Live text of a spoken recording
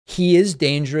he is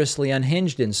dangerously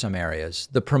unhinged in some areas.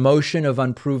 The promotion of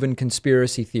unproven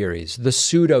conspiracy theories, the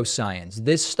pseudoscience,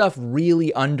 this stuff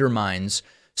really undermines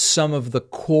some of the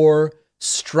core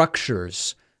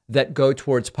structures that go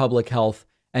towards public health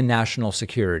and national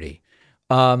security.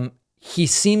 He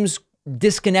seems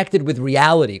disconnected with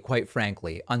reality, quite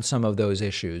frankly, on some of those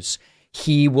issues.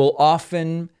 He will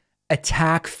often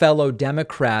attack fellow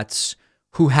Democrats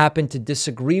who happen to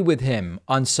disagree with him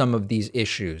on some of these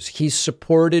issues. He's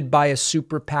supported by a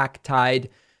super PAC tied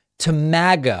to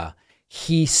MAGA.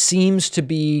 He seems to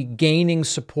be gaining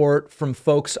support from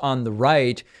folks on the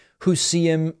right who see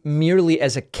him merely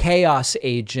as a chaos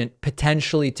agent,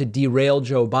 potentially to derail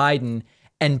Joe Biden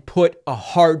and put a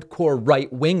hardcore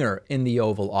right-winger in the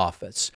Oval Office.